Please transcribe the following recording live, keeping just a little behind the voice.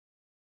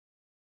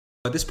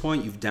At this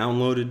point, you've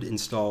downloaded,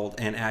 installed,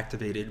 and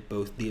activated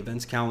both the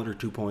Events Calendar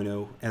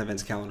 2.0 and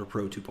Events Calendar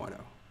Pro 2.0.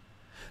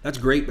 That's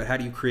great, but how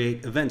do you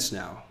create events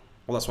now?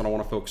 Well, that's what I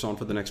want to focus on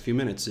for the next few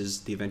minutes,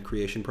 is the event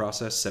creation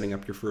process, setting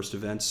up your first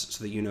events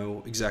so that you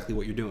know exactly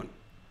what you're doing.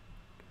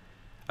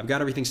 I've got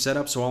everything set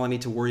up, so all I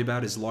need to worry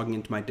about is logging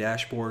into my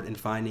dashboard and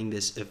finding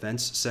this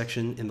events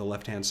section in the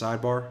left-hand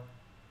sidebar.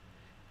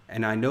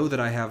 And I know that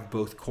I have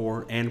both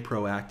core and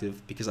pro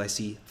active because I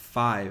see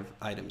 5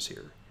 items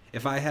here.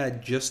 If I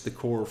had just the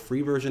core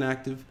free version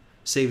active,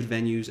 saved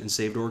venues and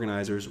saved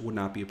organizers would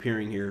not be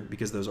appearing here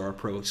because those are a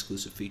pro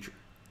exclusive feature.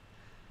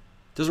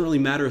 Doesn't really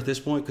matter at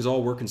this point because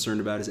all we're concerned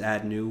about is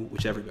add new,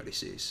 which everybody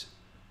sees.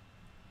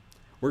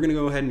 We're going to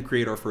go ahead and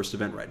create our first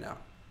event right now.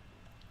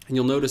 And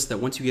you'll notice that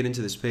once you get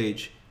into this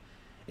page,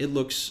 it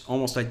looks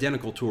almost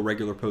identical to a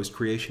regular post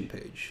creation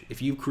page.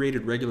 If you've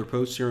created regular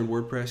posts here in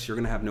WordPress, you're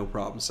going to have no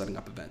problem setting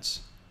up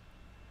events.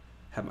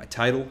 I have my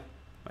title,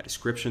 my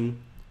description,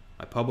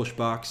 my publish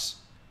box,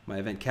 my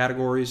event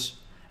categories,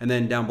 and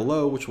then down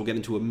below, which we'll get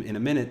into in a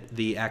minute,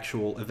 the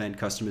actual event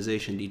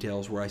customization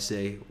details where I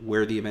say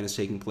where the event is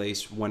taking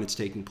place, when it's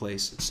taking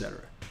place, etc.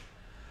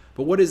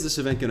 But what is this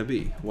event going to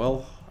be?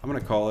 Well, I'm going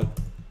to call it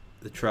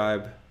the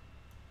Tribe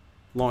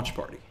Launch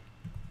Party.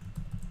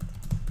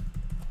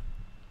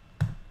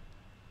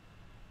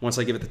 Once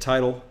I give it the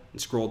title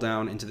and scroll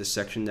down into this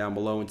section down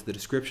below into the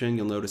description,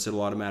 you'll notice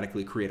it'll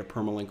automatically create a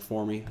permalink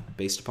for me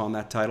based upon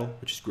that title,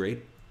 which is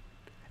great.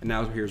 And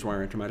now here's where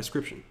I enter my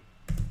description.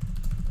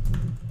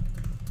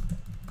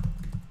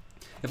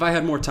 If I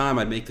had more time,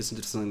 I'd make this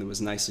into something that was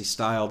nicely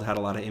styled, had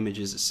a lot of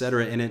images,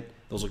 etc. in it.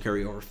 Those will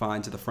carry over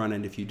fine to the front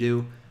end if you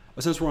do.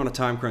 But since we're on a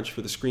time crunch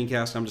for the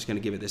screencast, I'm just going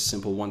to give it this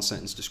simple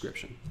 1-sentence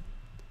description.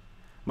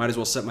 Might as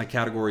well set my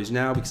categories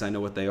now because I know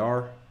what they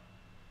are.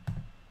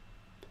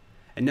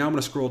 And now I'm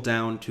going to scroll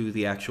down to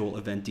the actual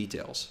event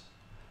details.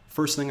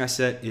 First thing I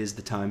set is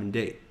the time and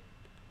date.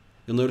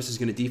 You'll notice it's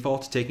going to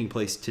default to taking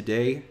place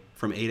today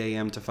from 8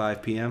 a.m. to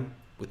 5 p.m.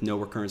 with no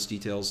recurrence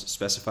details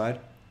specified.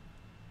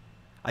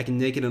 I can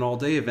make it an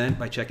all-day event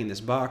by checking this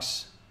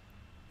box.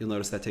 You'll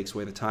notice that takes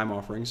away the time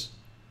offerings.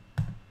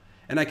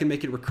 And I can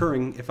make it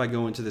recurring if I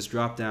go into this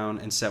drop-down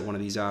and set one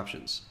of these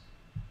options.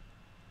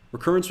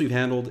 Recurrence we've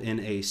handled in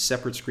a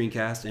separate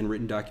screencast and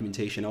written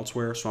documentation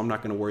elsewhere, so I'm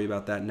not going to worry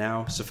about that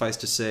now. Suffice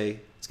to say,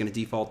 it's going to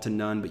default to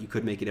none, but you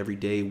could make it every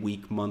day,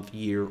 week, month,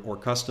 year, or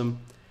custom.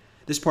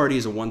 This party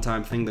is a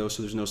one-time thing though,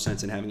 so there's no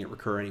sense in having it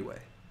recur anyway.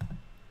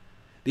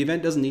 The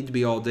event doesn't need to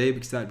be all day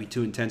because that would be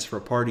too intense for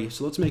a party,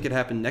 so let's make it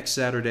happen next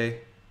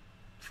Saturday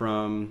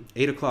from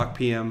 8 o'clock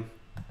p.m.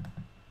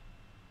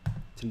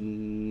 to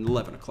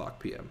 11 o'clock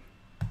p.m.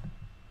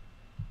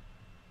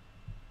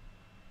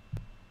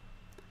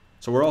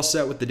 So we're all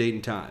set with the date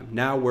and time.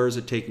 Now where is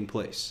it taking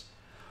place?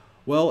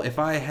 Well, if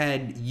I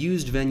had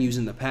used venues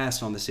in the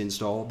past on this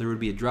install, there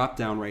would be a drop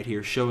down right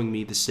here showing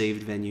me the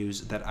saved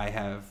venues that I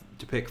have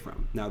to pick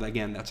from. Now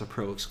again, that's a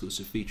pro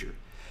exclusive feature.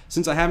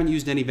 Since I haven't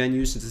used any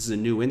venues, since this is a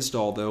new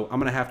install though, I'm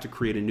going to have to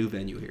create a new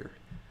venue here.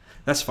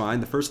 That's fine.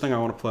 The first thing I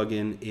want to plug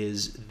in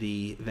is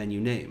the venue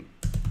name.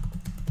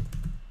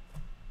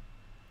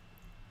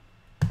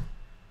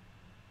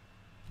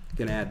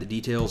 Going to add the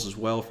details as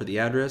well for the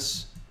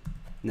address.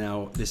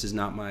 Now, this is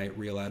not my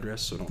real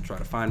address, so don't try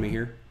to find me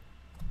here.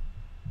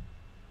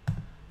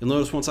 You'll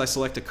notice once I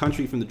select a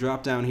country from the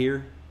drop-down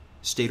here,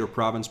 state or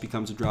province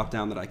becomes a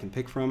drop-down that I can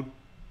pick from.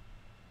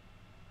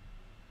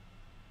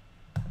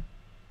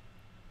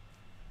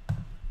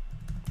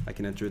 I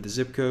can enter the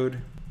zip code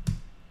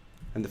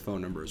and the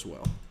phone number as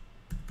well.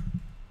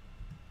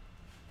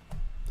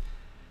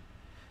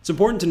 It's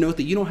important to note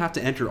that you don't have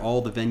to enter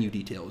all the venue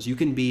details. You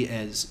can be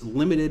as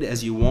limited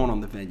as you want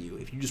on the venue.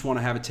 If you just want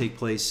to have it take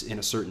place in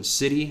a certain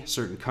city,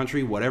 certain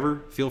country,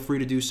 whatever, feel free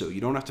to do so.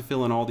 You don't have to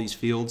fill in all these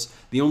fields.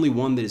 The only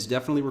one that is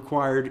definitely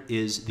required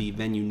is the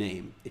venue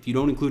name. If you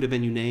don't include a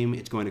venue name,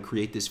 it's going to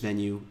create this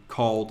venue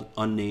called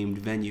unnamed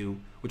venue,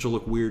 which will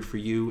look weird for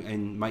you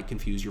and might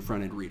confuse your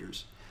front-end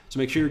readers. So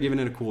make sure you're giving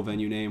it a cool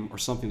venue name or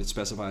something that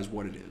specifies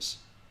what it is.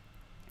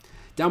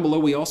 Down below,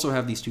 we also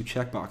have these two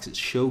checkboxes,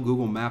 Show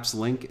Google Maps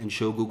Link and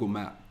Show Google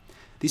Map.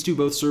 These two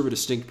both serve a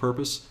distinct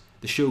purpose.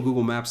 The Show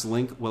Google Maps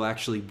link will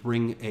actually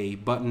bring a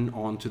button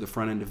onto the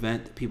front-end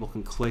event that people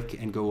can click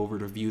and go over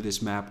to view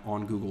this map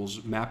on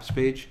Google's Maps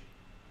page.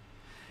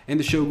 And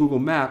the Show Google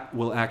Map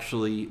will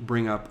actually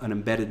bring up an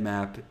embedded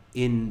map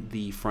in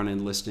the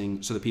front-end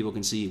listing so that people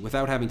can see,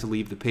 without having to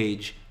leave the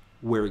page,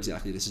 where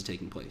exactly this is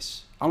taking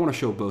place. I want to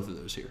show both of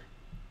those here.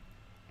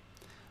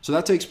 So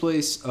that takes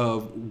place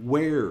of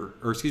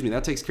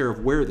that takes care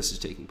of where this is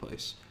taking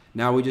place.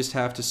 Now we just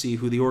have to see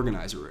who the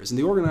organizer is. And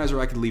the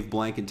organizer I could leave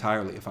blank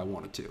entirely if I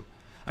wanted to.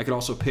 I could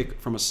also pick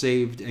from a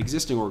saved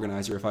existing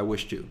organizer if I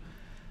wish to.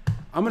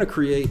 I'm going to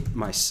create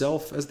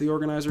myself as the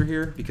organizer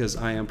here because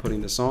I am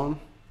putting this on.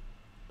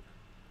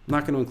 I'm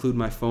not going to include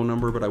my phone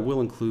number, but I will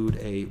include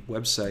a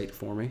website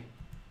for me,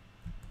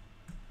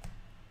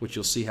 which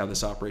you'll see how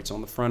this operates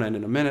on the front end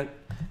in a minute.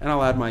 And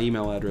I'll add my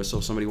email address so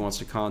if somebody wants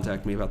to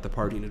contact me about the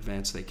party in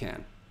advance, they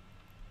can.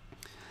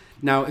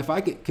 Now, if I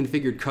get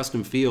configured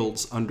custom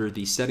fields under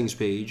the settings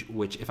page,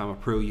 which if I'm a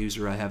pro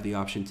user, I have the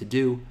option to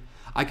do,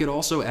 I could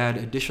also add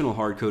additional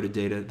hard-coded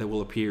data that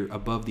will appear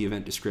above the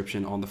event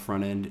description on the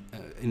front end,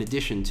 in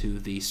addition to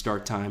the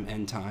start time,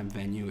 end time,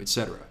 venue,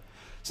 etc.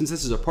 Since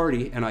this is a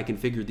party and I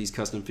configured these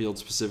custom fields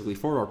specifically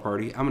for our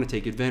party, I'm going to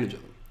take advantage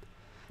of them.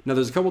 Now,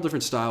 there's a couple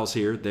different styles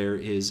here. There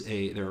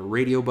are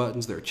radio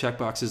buttons, there are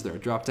checkboxes, there are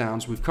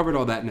drop-downs. We've covered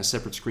all that in a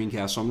separate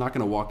screencast, so I'm not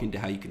going to walk into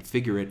how you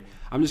configure it.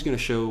 I'm just going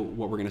to show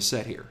what we're going to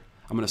set here.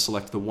 I'm going to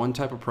select the one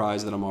type of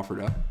prize that I'm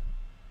offered up.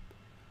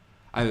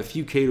 I have a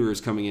few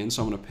caterers coming in,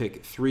 so I'm going to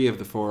pick 3 of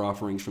the 4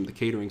 offerings from the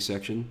catering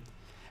section.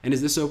 And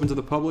is this open to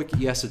the public?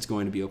 Yes, it's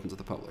going to be open to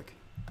the public.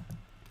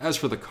 As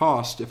for the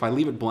cost, if I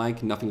leave it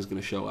blank, nothing's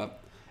going to show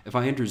up. If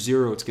I enter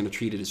 0, it's going to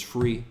treat it as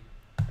free.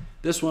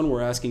 This one,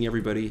 we're asking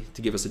everybody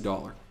to give us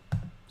 $1.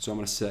 So I'm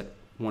going to set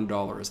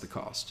 $1 as the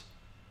cost.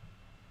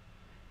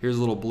 Here's a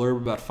little blurb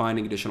about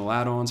finding additional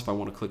add-ons. If I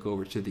want to click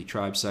over to the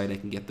tribe site, I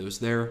can get those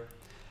there.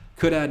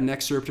 Could add an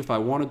excerpt if I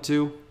wanted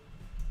to.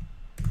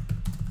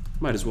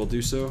 Might as well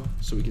do so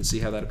we can see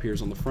how that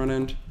appears on the front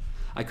end.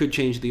 I could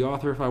change the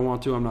author if I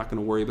want to. I'm not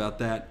going to worry about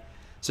that.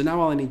 So now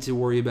all I need to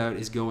worry about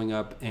is going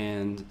up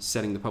and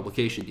setting the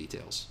publication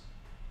details.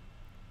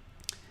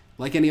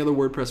 Like any other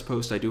WordPress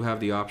post, I do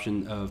have the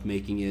option of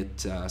making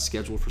it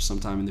scheduled for some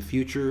time in the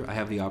future. I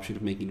have the option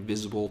of making it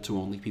visible to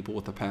only people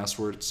with a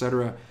password,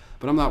 etc.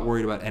 But I'm not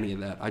worried about any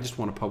of that. I just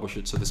want to publish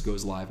it so this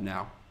goes live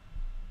now.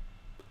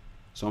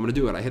 So I'm going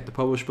to do it. I hit the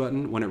publish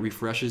button. When it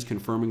refreshes,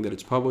 confirming that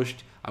it's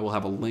published, I will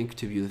have a link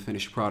to view the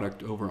finished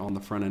product over on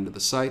the front end of the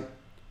site.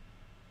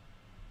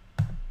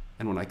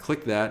 And when I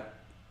click that,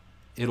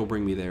 it'll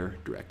bring me there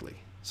directly.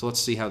 So let's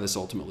see how this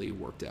ultimately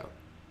worked out.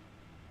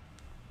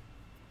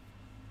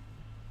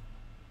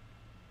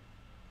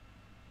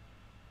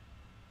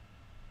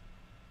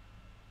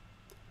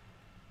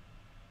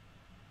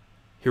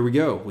 Here we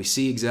go. We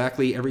see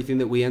exactly everything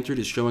that we entered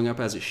is showing up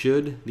as it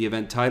should. The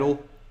event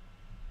title,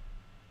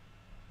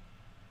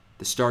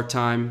 the start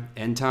time,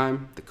 end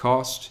time, the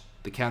cost,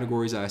 the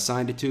categories I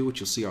assigned it to, which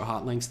you'll see are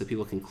hot links that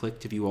people can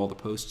click to view all the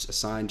posts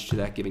assigned to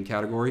that given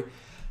category.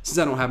 Since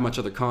I don't have much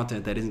other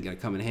content, that isn't going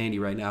to come in handy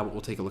right now, but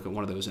we'll take a look at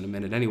one of those in a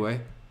minute anyway.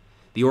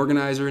 The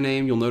organizer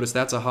name, you'll notice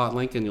that's a hot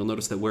link, and you'll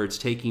notice that where it's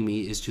taking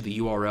me is to the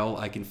URL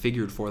I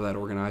configured for that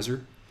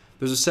organizer.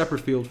 There's a separate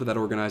field for that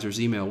organizer's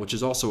email, which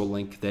is also a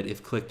link that,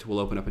 if clicked, will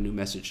open up a new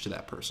message to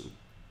that person.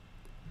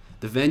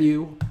 The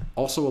venue,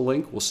 also a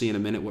link. We'll see in a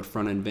minute what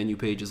front-end venue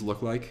pages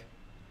look like.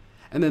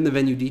 And then the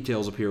venue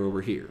details appear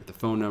over here. The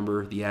phone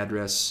number, the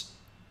address.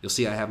 You'll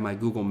see I have my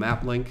Google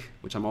Map link,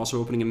 which I'm also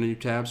opening in a new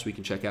tab so we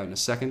can check out in a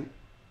second.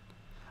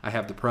 I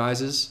have the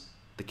prizes,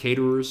 the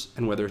caterers,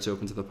 and whether it's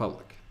open to the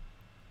public.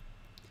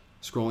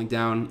 Scrolling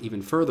down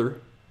even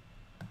further,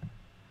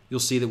 you'll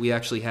see that we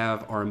actually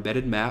have our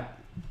embedded map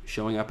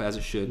showing up as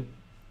it should.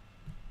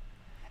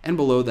 And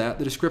below that,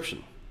 the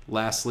description.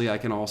 Lastly, I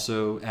can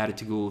also add it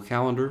to Google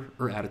Calendar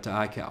or add it to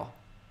iCal.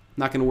 I'm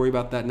not going to worry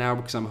about that now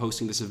because I'm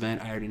hosting this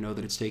event. I already know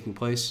that it's taking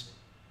place.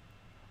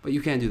 But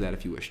you can do that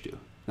if you wish to.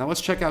 Now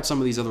let's check out some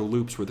of these other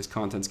loops where this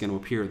content's going to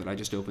appear that I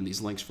just opened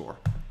these links for.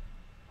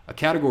 A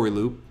category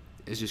loop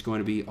is just going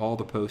to be all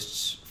the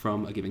posts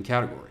from a given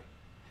category.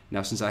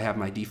 Now, since I have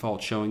my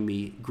default showing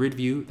me grid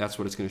view, that's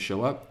what it's going to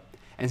show up.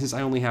 And since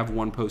I only have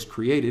one post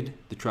created,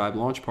 the Tribe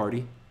Launch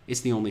Party, it's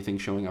the only thing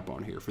showing up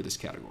on here for this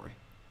category.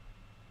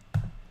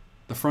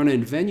 The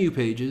front-end venue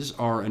pages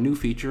are a new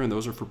feature, and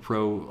those are for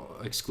pro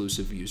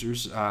exclusive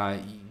users.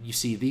 You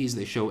see these,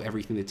 they show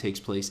everything that takes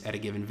place at a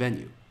given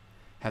venue.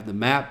 Have the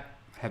map,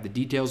 have the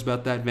details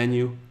about that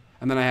venue,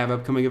 and then I have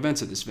upcoming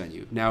events at this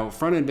venue. Now,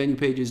 front-end venue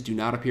pages do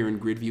not appear in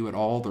grid view at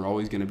all. They're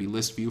always going to be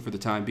list view for the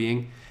time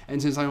being.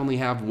 And since I only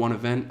have one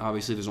event,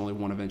 obviously there's only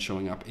one event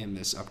showing up in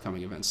this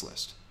upcoming events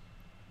list.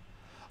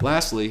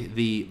 Lastly,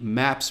 the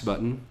Maps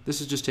button.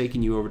 This is just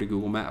taking you over to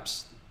Google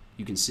Maps.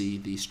 You can see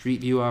the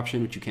Street View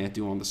option, which you can't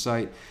do on the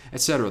site,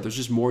 etc. There's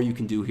just more you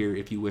can do here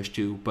if you wish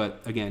to,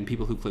 but again,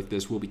 people who click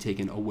this will be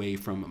taken away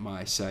from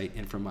my site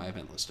and from my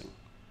event listing.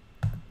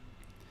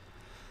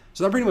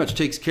 So that pretty much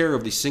takes care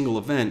of the single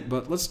event,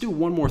 but let's do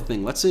one more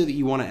thing. Let's say that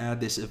you want to add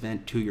this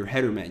event to your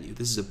header menu.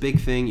 This is a big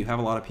thing. You have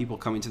a lot of people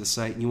coming to the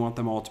site, and you want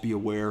them all to be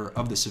aware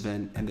of this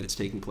event and that it's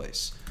taking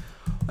place.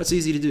 That's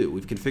easy to do.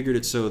 We've configured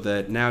it so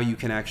that now you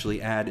can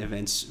actually add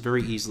events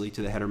very easily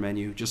to the header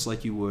menu, just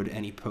like you would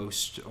any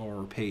post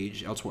or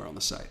page elsewhere on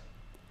the site.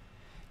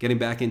 Getting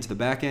back into the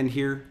back end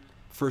here,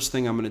 first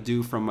thing I'm going to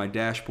do from my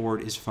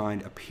dashboard is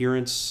find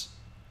Appearance,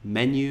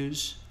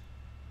 Menus,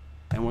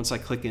 and once I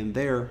click in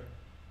there,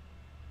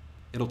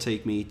 it'll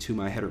take me to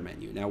my header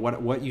menu. Now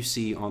what you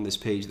see on this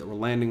page that we're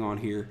landing on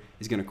here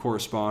is going to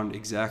correspond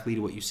exactly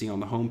to what you see on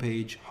the home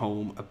page,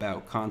 Home,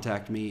 About,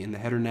 Contact Me. In the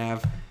header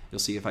nav, you'll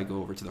see if I go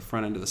over to the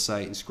front end of the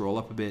site and scroll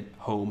up a bit,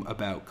 Home,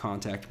 About,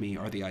 Contact Me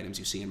are the items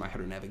you see in my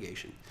header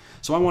navigation.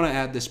 So I want to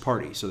add this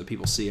party so that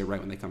people see it right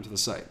when they come to the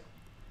site.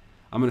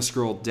 I'm going to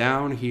scroll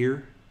down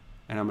here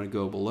and I'm going to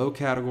go below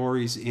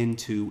categories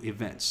into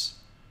events.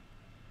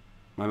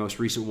 My most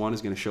recent one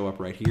is going to show up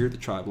right here, the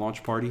Tribe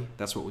Launch Party.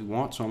 That's what we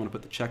want, so I'm going to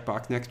put the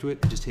checkbox next to it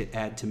and just hit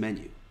Add to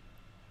Menu.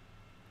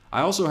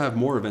 I also have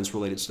more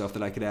events-related stuff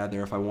that I could add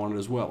there if I wanted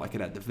as well. I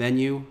could add the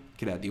venue, I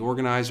could add the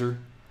organizer,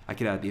 I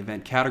could add the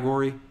event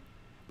category,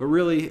 but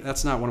really,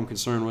 that's not what I'm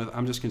concerned with.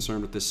 I'm just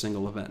concerned with this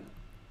single event.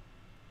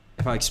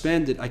 If I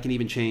expand it, I can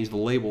even change the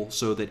label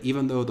so that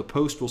even though the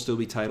post will still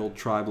be titled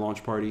Tribe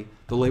Launch Party,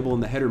 the label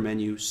in the header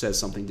menu says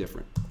something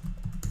different.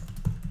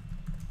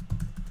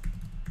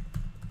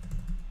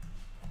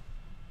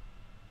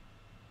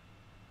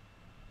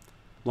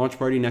 Launch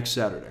party next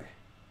Saturday.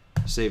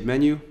 Save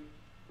menu.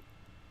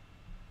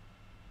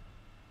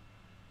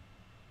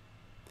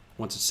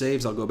 Once it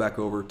saves, I'll go back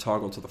over,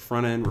 toggle to the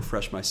front end,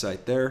 refresh my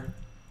site there.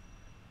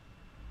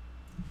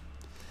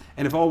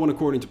 And if all went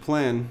according to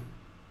plan,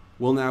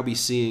 we'll now be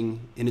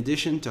seeing, in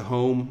addition to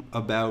home,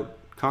 about,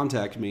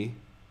 contact me,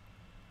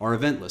 our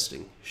event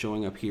listing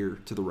showing up here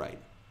to the right.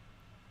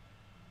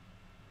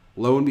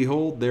 Lo and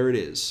behold, there it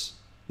is.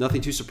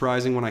 Nothing too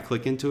surprising when I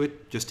click into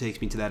it, just takes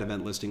me to that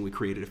event listing we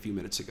created a few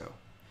minutes ago.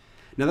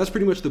 Now that's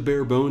pretty much the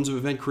bare bones of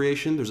event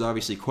creation. There's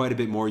obviously quite a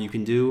bit more you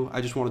can do.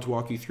 I just wanted to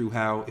walk you through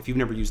how, if you've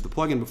never used the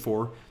plugin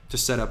before, to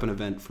set up an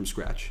event from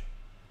scratch.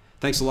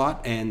 Thanks a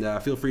lot,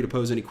 and feel free to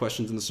pose any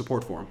questions in the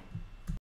support forum.